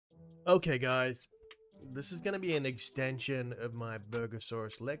Okay guys, this is going to be an extension of my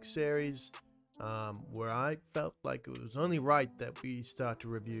Burgersauruslex series, where I felt like it was only right that we start to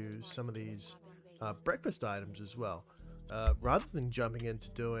review some of these breakfast items as well, rather than jumping into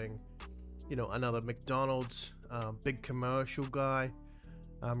doing, another McDonald's big commercial guy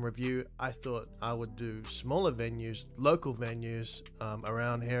review. I thought I would do smaller venues, local venues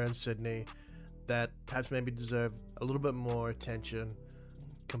around here in Sydney that perhaps maybe deserve a little bit more attention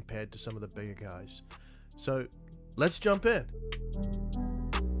compared to some of the bigger guys. So let's jump in.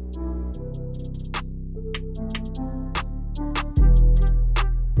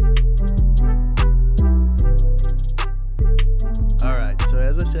 Alright, so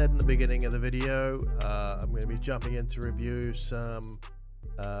as I said in the beginning of the video, I'm going to be jumping in to review some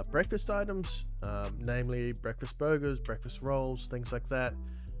breakfast items, namely breakfast burgers, breakfast rolls, things like that.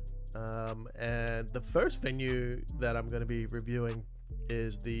 And the first venue that I'm going to be reviewing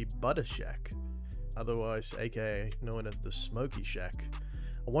is the Butter Shack, otherwise aka known as the Smoky Shack.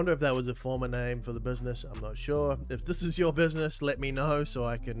 I wonder if that was a former name for the business. I'm not sure. If this is your business, let me know so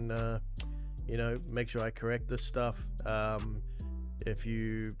I can make sure I correct this stuff. If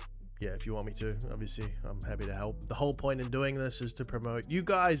you want me to, obviously I'm happy to help. The whole point in doing this is to promote you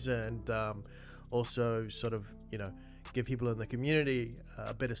guys and also sort of give people in the community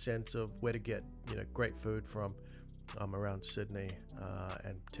a better sense of where to get great food from around Sydney,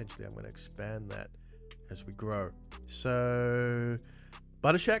 and potentially I'm going to expand that as we grow. So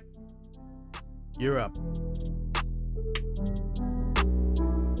Butter Shack, you're up.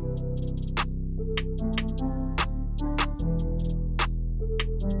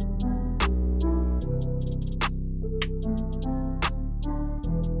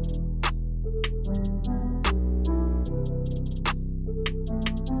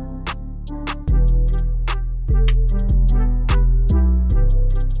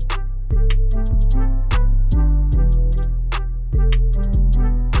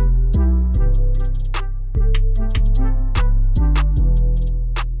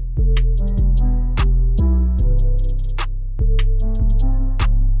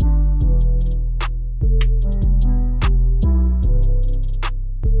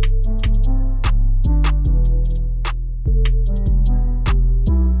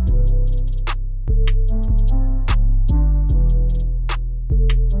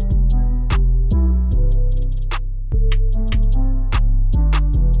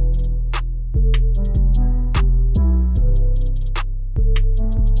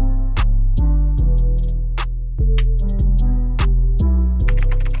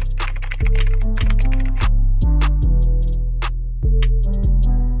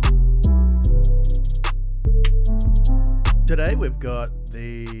 Today we've got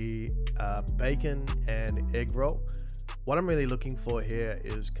the bacon and egg roll. What I'm really looking for here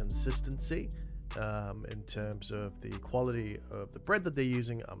is consistency in terms of the quality of the bread that they're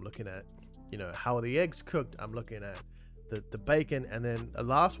using. I'm looking at how are the eggs cooked. I'm looking at the bacon, and then the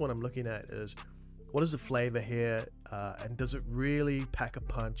last one I'm looking at is what is the flavor here, and does it really pack a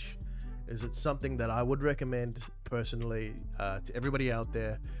punch? Is it something that I would recommend personally to everybody out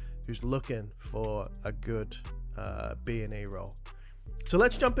there who's looking for a good B&E roll? So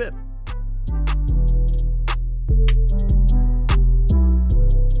let's jump in.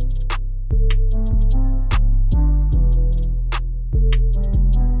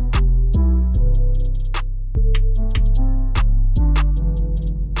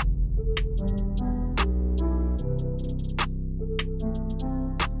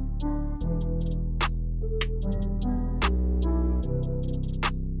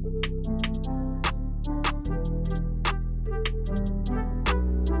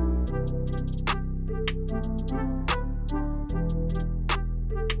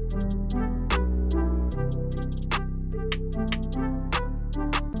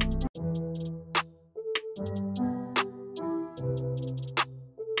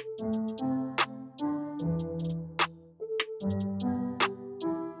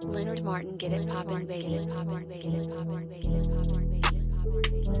 Martin, get it poppin', baby.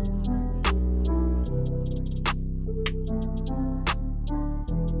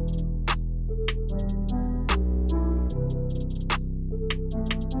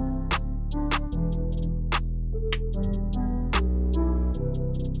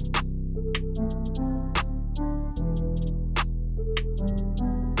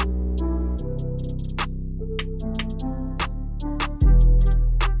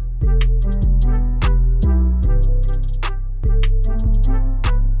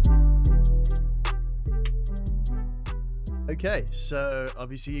 Okay, so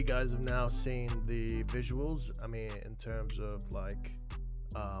obviously you guys have now seen the visuals. I mean, in terms of like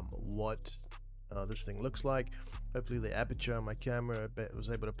what this thing looks like. Hopefully the aperture on my camera was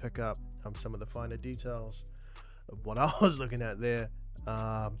able to pick up some of the finer details of what I was looking at there.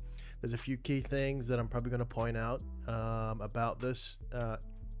 There's a few key things that I'm probably going to point out about this,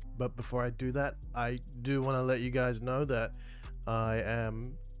 but before I do that, I do want to let you guys know that I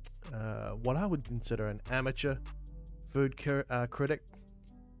am what I would consider an amateur food critic.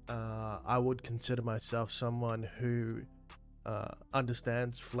 I would consider myself someone who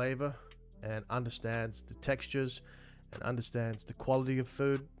understands flavor and understands the textures and understands the quality of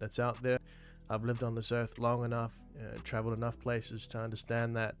food that's out there. I've lived on this earth long enough, traveled enough places to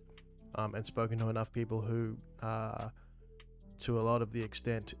understand that, and spoken to enough people who, to a lot of the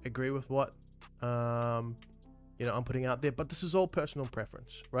extent, agree with what I'm putting out there. But this is all personal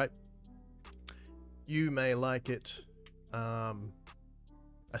preference, right? You may like it a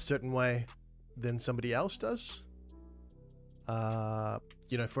certain way than somebody else does.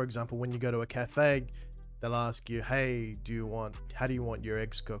 For example, when you go to a cafe, they'll ask you, hey, how do you want your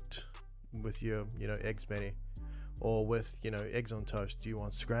eggs cooked with your, eggs Benny? Or with, eggs on toast. Do you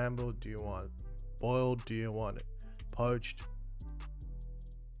want scrambled? Do you want boiled? Do you want poached?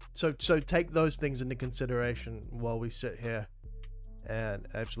 So take those things into consideration while we sit here and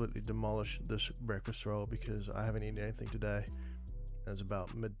absolutely demolish this breakfast roll, because I haven't eaten anything today. It's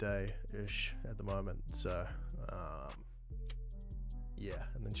about midday-ish at the moment. So, yeah,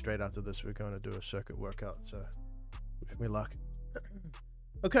 and then straight after this we're going to do a circuit workout, so wish me luck.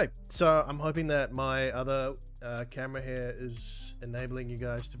 Okay, so I'm hoping that my other camera here is enabling you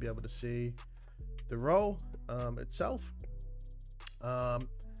guys to be able to see the roll itself.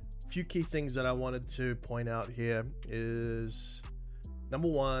 Few key things that I wanted to point out here is, number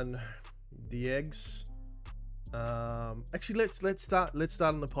one, the eggs. Actually, let's start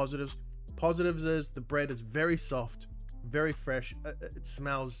on the positives. Positives is the bread is very soft, very fresh. It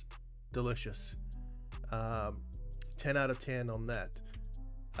smells delicious. 10 out of 10 on that.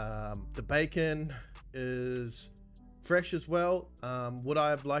 The bacon is fresh as well. Would I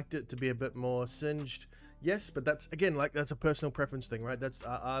have liked it to be a bit more singed? Yes, but that's, again, that's a personal preference thing, right?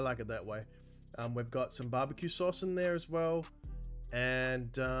 I like it that way. We've got some barbecue sauce in there as well,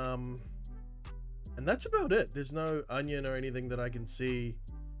 and that's about it. There's no onion or anything that I can see,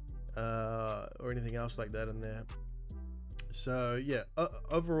 or anything else like that in there. So yeah,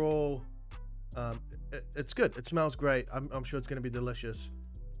 overall, it's good. It smells great. I'm sure it's going to be delicious.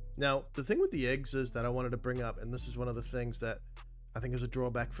 Now, the thing with the eggs is that I wanted to bring up, and this is one of the things that I think is a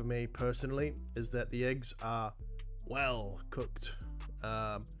drawback for me personally, is that the eggs are well cooked.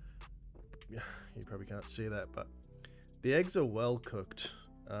 You probably can't see that, but the eggs are well cooked,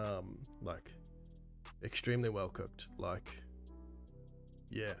 like extremely well cooked, like,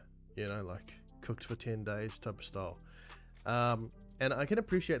 yeah, like cooked for 10 days type of style. And I can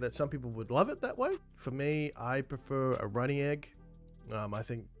appreciate that some people would love it that way. For me, I prefer a runny egg.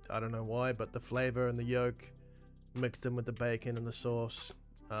 I don't know why, but the flavor and the yolk mixed in with the bacon and the sauce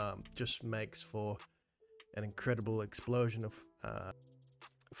just makes for an incredible explosion of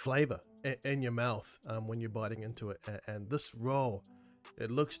flavor in your mouth when you're biting into it. And this roll, it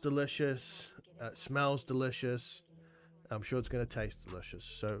looks delicious, smells delicious. I'm sure it's going to taste delicious.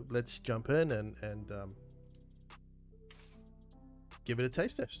 So let's jump in and give it a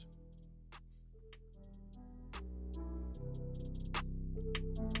taste test.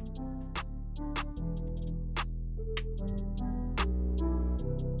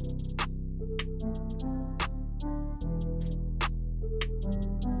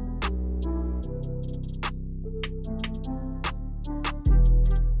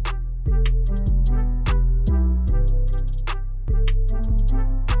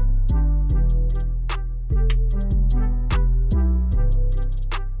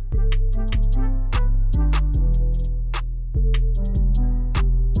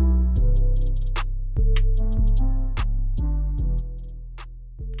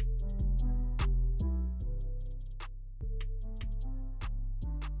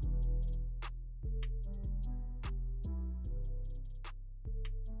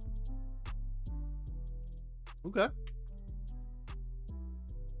 Okay.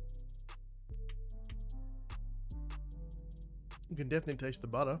 You can definitely taste the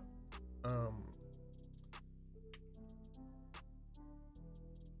butter.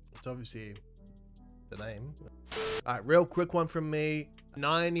 It's obviously the name. All right, real quick one from me.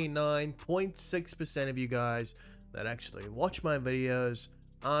 99.6% of you guys that actually watch my videos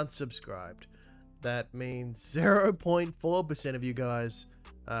aren't subscribed. That means 0.4% of you guys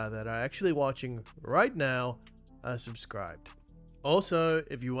that are actually watching right now are subscribed. Also,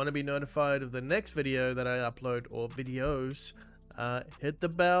 if you want to be notified of the next video that I upload, or videos hit the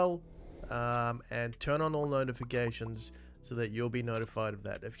bell, and turn on all notifications so that you'll be notified of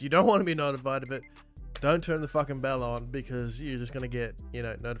that. If you don't want to be notified of it, don't turn the fucking bell on, because you're just gonna get, you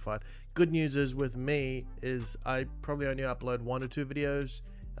know, notified. Good news is with me is I probably only upload 1 or 2 videos.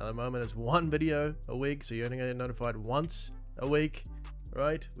 At the moment it's 1 video a week, so you're only gonna get notified once a week,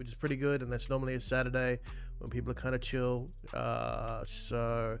 right? Which is pretty good, and that's normally a Saturday when people are kind of chill.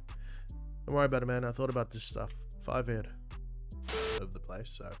 So don't worry about it, man. I thought about this stuff 5 ahead of the place,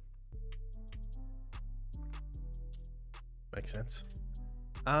 so makes sense.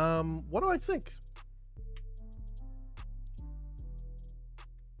 What do I think?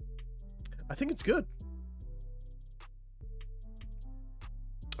 I think it's good.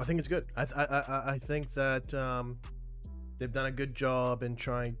 I think it's good. I think that they've done a good job in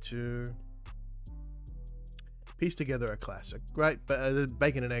trying to piece together a classic, right? But the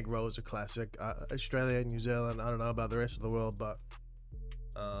bacon and egg roll is a classic. Australia and New Zealand, I don't know about the rest of the world, but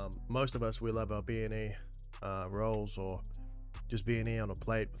most of us, we love our B&E rolls, or just B&E on a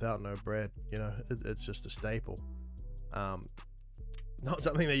plate without no bread. You know, it's just a staple. Not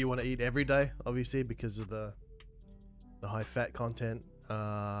something that you want to eat every day, obviously, because of the high fat content.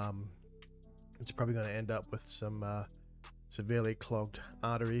 It's probably going to end up with some severely clogged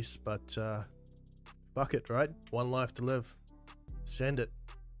arteries, but fuck it, right? One life to live. Send it.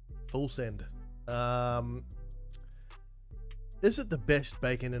 Full send. Is it the best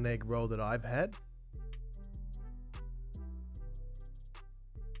bacon and egg roll that I've had?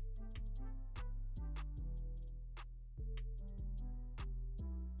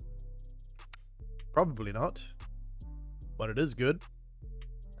 Probably not, but it is good.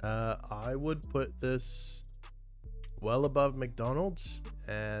 I would put this well above McDonald's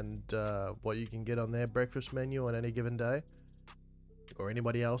and what you can get on their breakfast menu on any given day, or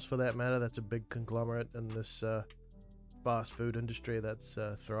anybody else for that matter. That's a big conglomerate in this fast food industry that's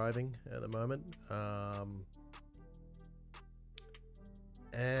thriving at the moment.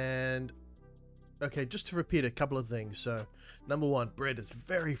 And okay, just to repeat a couple of things. So number 1, bread is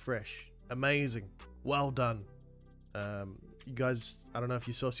very fresh. Amazing, well done. You guys, I don't know if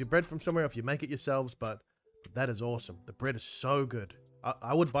you source your bread from somewhere, if you make it yourselves, but that is awesome. The bread is so good.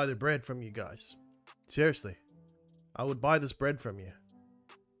 I would buy the bread from you guys. Seriously, I would buy this bread from you.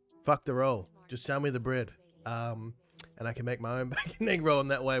 Fuck the roll, just sell me the bread, and I can make my own bacon and egg roll,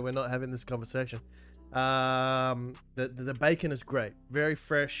 and that way we're not having this conversation. The bacon is great, very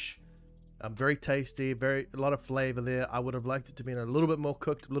fresh. Very tasty, a lot of flavor there. I would have liked it to be a little bit more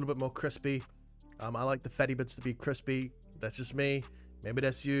cooked, a little bit more crispy. I like the fatty bits to be crispy. That's just me. Maybe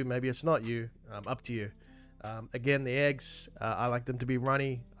that's you, maybe it's not you. Up to you. Again, the eggs, I like them to be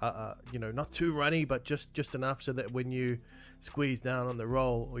runny. You know, not too runny, but just enough so that when you squeeze down on the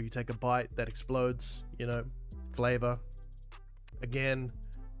roll or you take a bite, that explodes. You know, flavor. Again,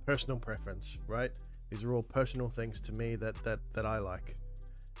 personal preference, right? These are all personal things to me that I like.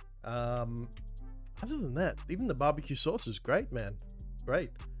 Other than that, even the barbecue sauce is great, man. Great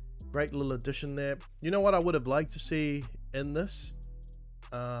little addition there. You know what I would have liked to see in this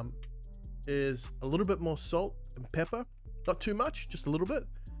is a little bit more salt and pepper. Not too much, just a little bit.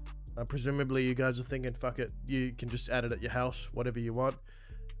 Presumably you guys are thinking, fuck it, you can just add it at your house, whatever you want.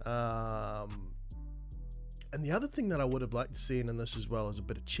 And the other thing that I would have liked to see in this as well is a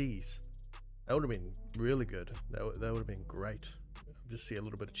bit of cheese. That would have been really good. That would have been great. Just see a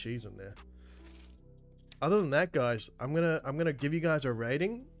little bit of cheese in there. Other than that, guys, I'm gonna give you guys a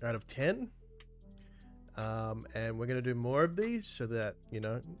rating out of 10, and we're gonna do more of these so that, you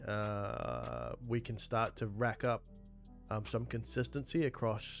know, we can start to rack up some consistency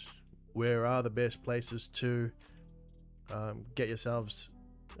across where are the best places to get yourselves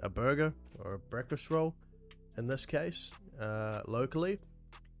a burger or a breakfast roll in this case, locally,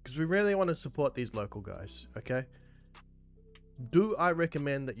 because we really want to support these local guys. Okay, do I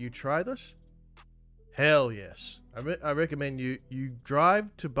recommend that you try this? Hell yes. I recommend you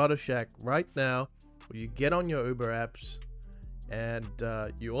drive to Butter Shack right now, or you get on your Uber apps and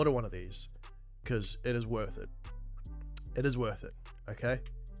you order one of these, because it is worth it. It is worth it. Okay,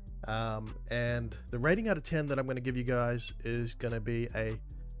 and the rating out of 10 that I'm going to give you guys is going to be a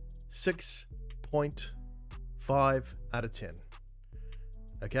 6.5 out of 10.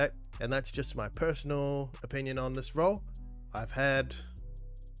 Okay, and that's just my personal opinion on this roll. I've had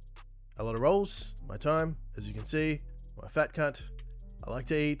a lot of rolls in my time, as you can see. I'm a fat cunt. I like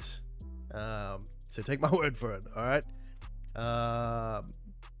to eat, so take my word for it. All right.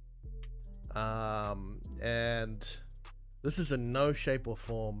 And this is in no shape or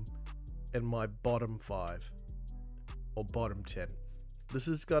form in my bottom 5 or bottom 10. This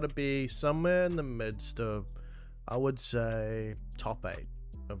has got to be somewhere in the midst of, I would say, top 8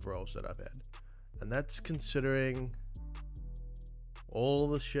 of rolls that I've had. And that's considering all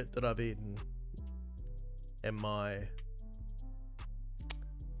the shit that I've eaten in my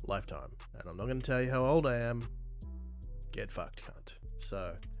lifetime. And I'm not going to tell you how old I am. Get fucked, cunt.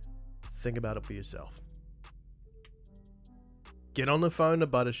 So, think about it for yourself. Get on the phone to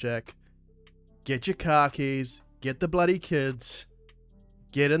Buttershack. Get your car keys. Get the bloody kids.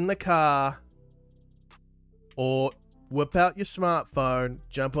 Get in the car. Or whip out your smartphone.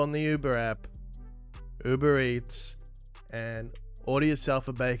 Jump on the Uber app. Uber Eats. And order yourself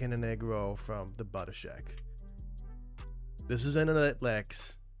a bacon and egg roll from the Buttershack. This is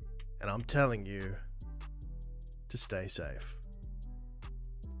internetlex. And I'm telling you to stay safe.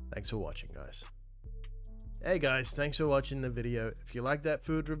 Thanks for watching, guys. Hey guys, thanks for watching the video. If you like that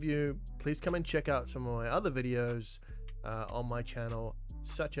food review, please come and check out some of my other videos on my channel,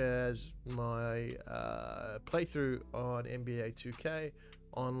 such as my playthrough on NBA 2K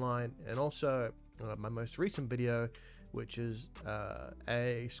online, and also my most recent video, which is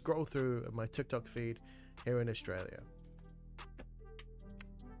a scroll through of my TikTok feed here in Australia.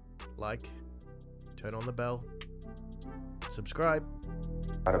 Like, turn on the bell, subscribe.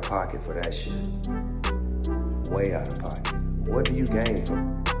 Out of pocket for that shit. Way out of pocket. What do you gain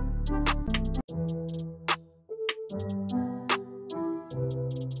from?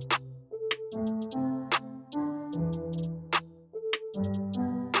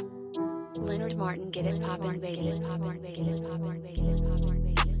 Leonard Martin, get it poppin', baby.